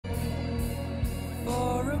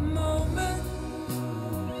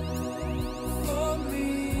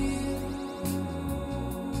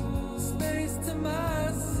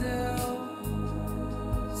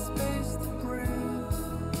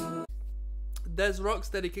There's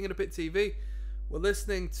ROCKSTEADY, King of the Pit TV. We're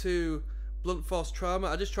listening to Blunt Force Trauma.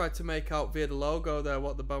 I just tried to make out via the logo there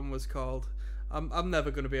what the band was called. I'm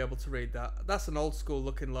never going to be able to read that. That's an old school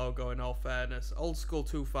looking logo, in all fairness. Old school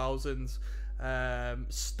 2000s,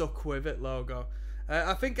 stuck with it logo.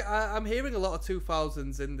 I think I'm hearing a lot of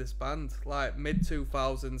 2000s in this band, like mid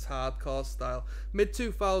 2000s hardcore style, mid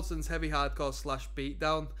 2000s heavy hardcore /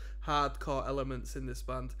 beatdown hardcore elements in this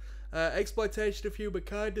band. Exploitation of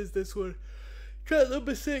Humankind is this one. Track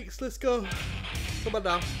number 6, let's go. Come on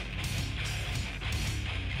now.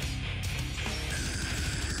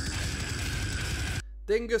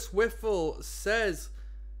 Dingus Whiffle says,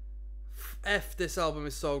 F, this album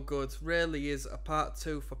is so good. Really is a part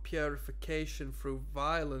 2 for Purification Through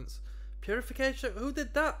Violence. Purification? Who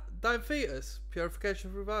did that? Dying Fetus?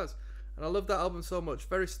 Purification Through Violence. And I love that album so much.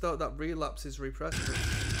 Very stoked that Relapse is repressing it.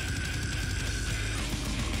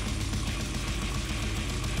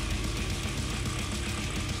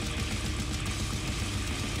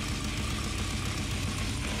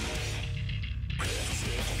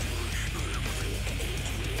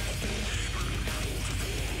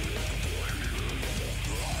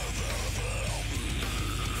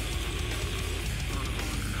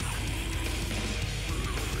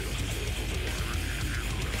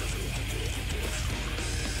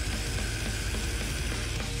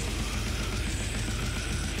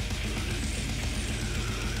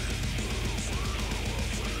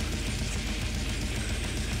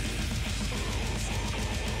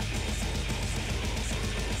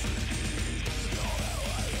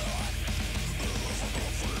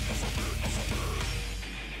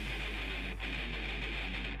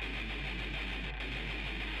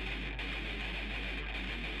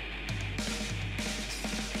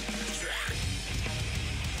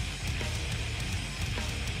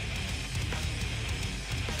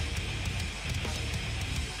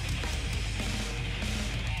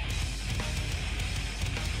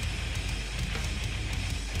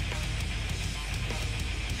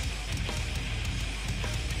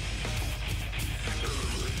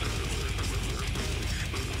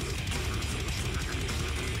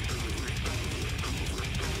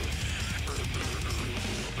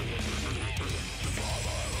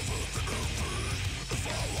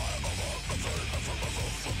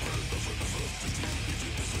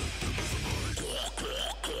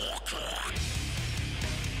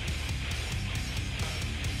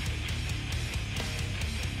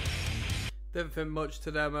 Didn't think much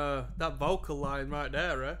to them, that vocal line right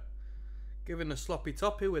there, eh? Giving a sloppy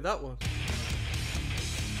toppy with that one.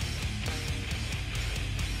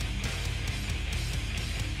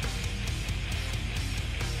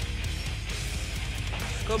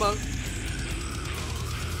 Come on.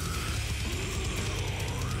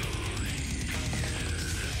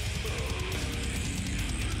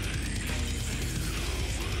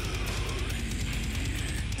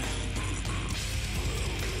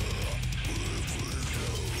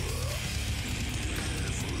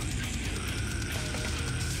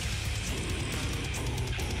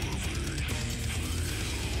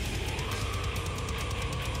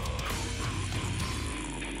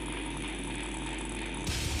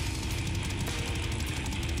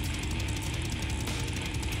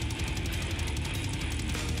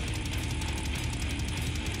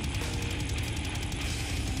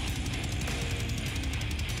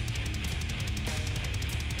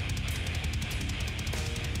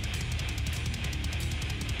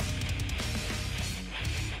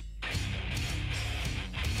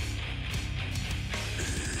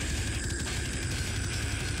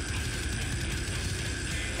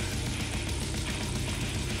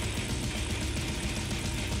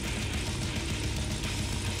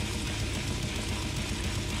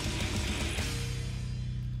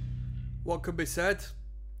 What can be said?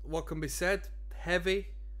 What can be said? Heavy,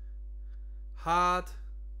 hard,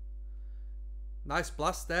 nice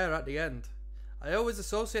blast there at the end. I always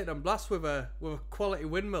associate them blast with a quality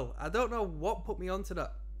windmill. I don't know what put me onto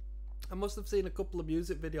that. I must have seen a couple of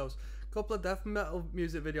music videos, a couple of death metal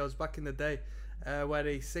music videos back in the day, where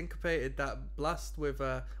they syncopated that blast with,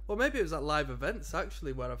 well, maybe it was at live events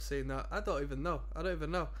actually where I've seen that. I don't even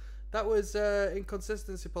know. That was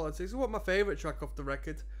Inconsistency Politics. It wasn't my favourite track off the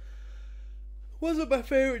record. Wasn't my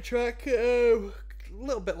favourite track. A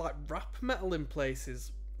little bit like rap metal in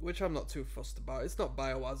places, which I'm not too fussed about. It's not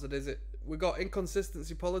Biohazard, is it? We got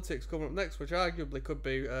Inconsistency Politics coming up next, which arguably could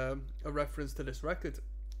be a reference to this record.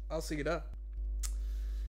 I'll see you there.